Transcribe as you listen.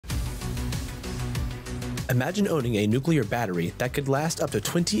Imagine owning a nuclear battery that could last up to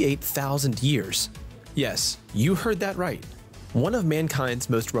 28,000 years. Yes, you heard that right. One of mankind's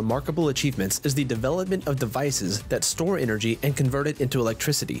most remarkable achievements is the development of devices that store energy and convert it into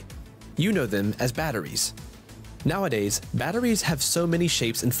electricity. You know them as batteries. Nowadays, batteries have so many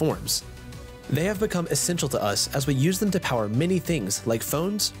shapes and forms. They have become essential to us as we use them to power many things like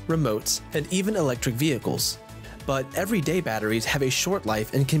phones, remotes, and even electric vehicles. But everyday batteries have a short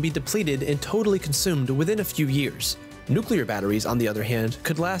life and can be depleted and totally consumed within a few years. Nuclear batteries, on the other hand,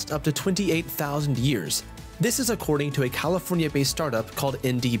 could last up to 28,000 years. This is according to a California-based startup called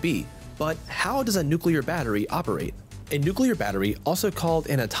NDB. But how does a nuclear battery operate? A nuclear battery, also called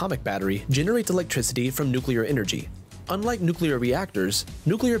an atomic battery, generates electricity from nuclear energy. Unlike nuclear reactors,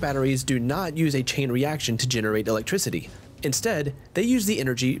 nuclear batteries do not use a chain reaction to generate electricity. Instead, they use the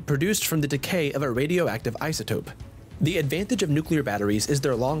energy produced from the decay of a radioactive isotope. The advantage of nuclear batteries is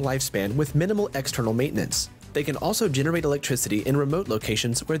their long lifespan with minimal external maintenance. They can also generate electricity in remote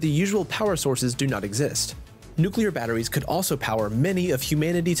locations where the usual power sources do not exist. Nuclear batteries could also power many of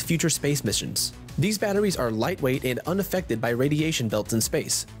humanity's future space missions. These batteries are lightweight and unaffected by radiation belts in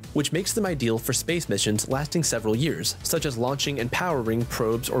space, which makes them ideal for space missions lasting several years, such as launching and powering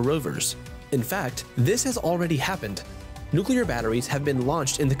probes or rovers. In fact, this has already happened. Nuclear batteries have been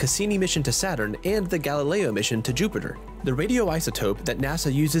launched in the Cassini mission to Saturn and the Galileo mission to Jupiter. The radioisotope that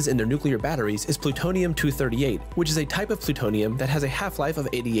NASA uses in their nuclear batteries is plutonium-238, which is a type of plutonium that has a half-life of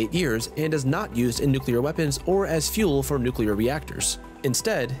 88 years and is not used in nuclear weapons or as fuel for nuclear reactors.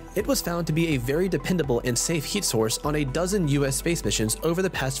 Instead, it was found to be a very dependable and safe heat source on a dozen US space missions over the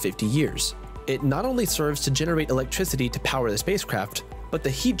past 50 years. It not only serves to generate electricity to power the spacecraft, but the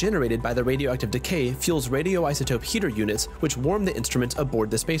heat generated by the radioactive decay fuels radioisotope heater units which warm the instruments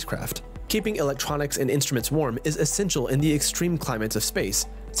aboard the spacecraft. Keeping electronics and instruments warm is essential in the extreme climates of space,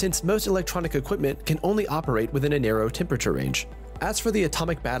 since most electronic equipment can only operate within a narrow temperature range. As for the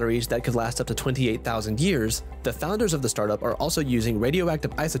atomic batteries that could last up to 28,000 years, the founders of the startup are also using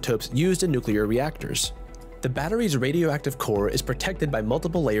radioactive isotopes used in nuclear reactors. The battery's radioactive core is protected by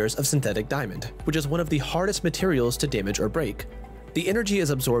multiple layers of synthetic diamond, which is one of the hardest materials to damage or break. The energy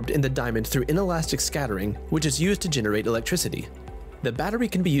is absorbed in the diamond through inelastic scattering, which is used to generate electricity. The battery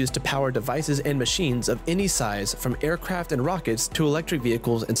can be used to power devices and machines of any size, from aircraft and rockets to electric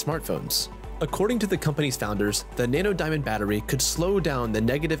vehicles and smartphones. According to the company's founders, the nano-diamond battery could slow down the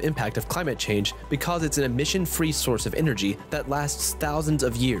negative impact of climate change because it's an emission-free source of energy that lasts thousands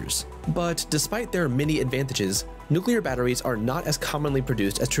of years. But despite their many advantages, nuclear batteries are not as commonly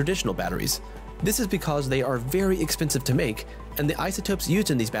produced as traditional batteries. This is because they are very expensive to make, and the isotopes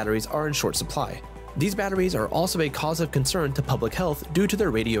used in these batteries are in short supply. These batteries are also a cause of concern to public health due to their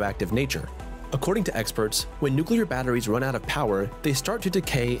radioactive nature. According to experts, when nuclear batteries run out of power, they start to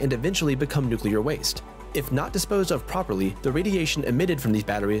decay and eventually become nuclear waste. If not disposed of properly, the radiation emitted from these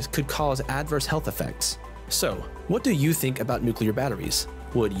batteries could cause adverse health effects. So, what do you think about nuclear batteries?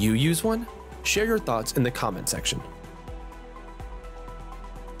 Would you use one? Share your thoughts in the comment section.